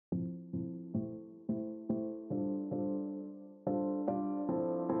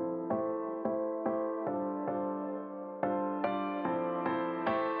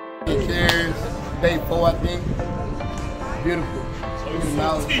day 4, I think. Beautiful.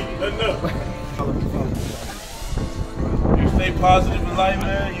 You stay positive in life,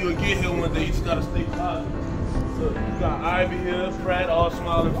 man. You'll get here one day. You just gotta stay positive. So you got Ivy here, Pratt, all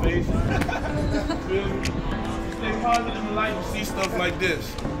smiling faces. Feel me? Stay positive in life and see stuff like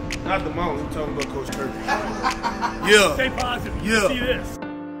this. Not the mountain. I'm talking about Coach Kirby. Yeah. Stay positive. Yeah. See this.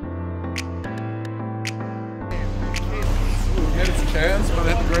 We're headed to Cairns, but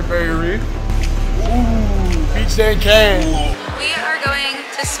at the Great Barrier Reef. Ooh, beach day in Cairns. We are going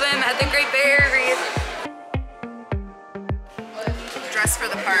to swim at the Great Barrier Reef. Dress for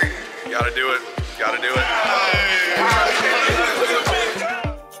the part. Gotta do it. Gotta do it.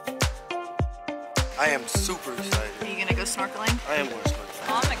 I am super excited. Are you gonna go snorkeling? I am going snorkeling.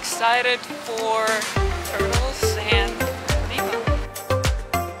 I'm excited for turtles and Nemo.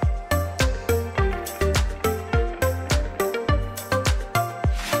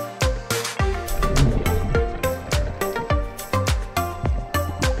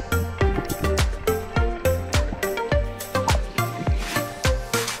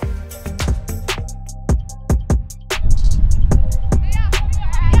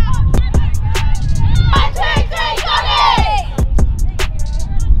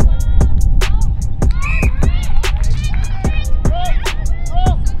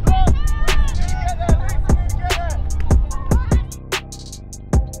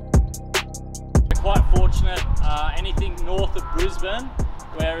 Quite fortunate, anything north of Brisbane,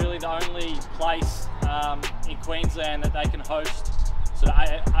 we're really the only place in Queensland that they can host sort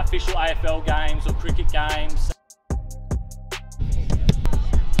of official AFL games or cricket games.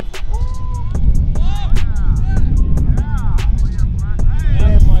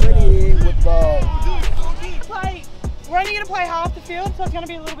 We're only going to play half the field, so it's going to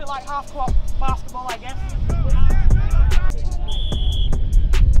be a little bit like half-court basketball, I guess.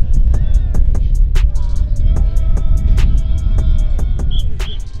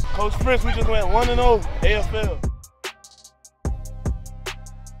 Coach Fritz, we just went 1-0 AFL.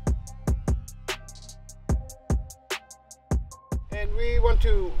 And we want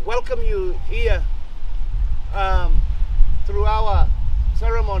to welcome you here through our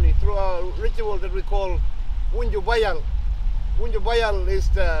ceremony, through our ritual that we call Wunju Bayal. Wunju Bayal is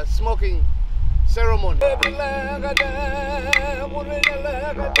the smoking ceremony.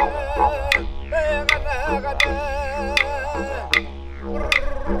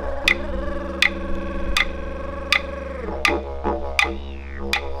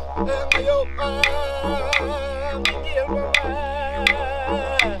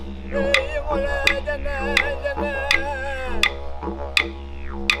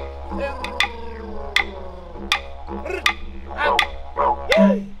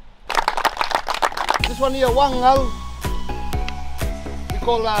 This one here, Wangal, we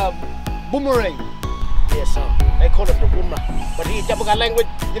call boomerang. Yes, sir. They call it the boomerang. But in Japanese language,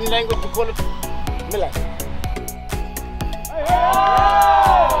 we call it Mila.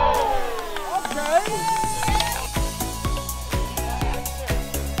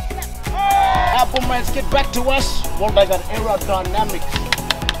 Our boomerangs get back to us more by that aerodynamics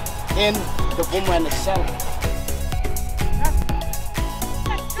in the boomerang itself.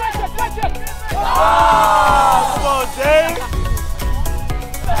 Come on, James!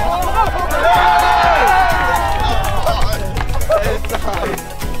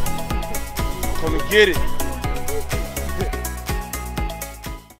 Come and get it.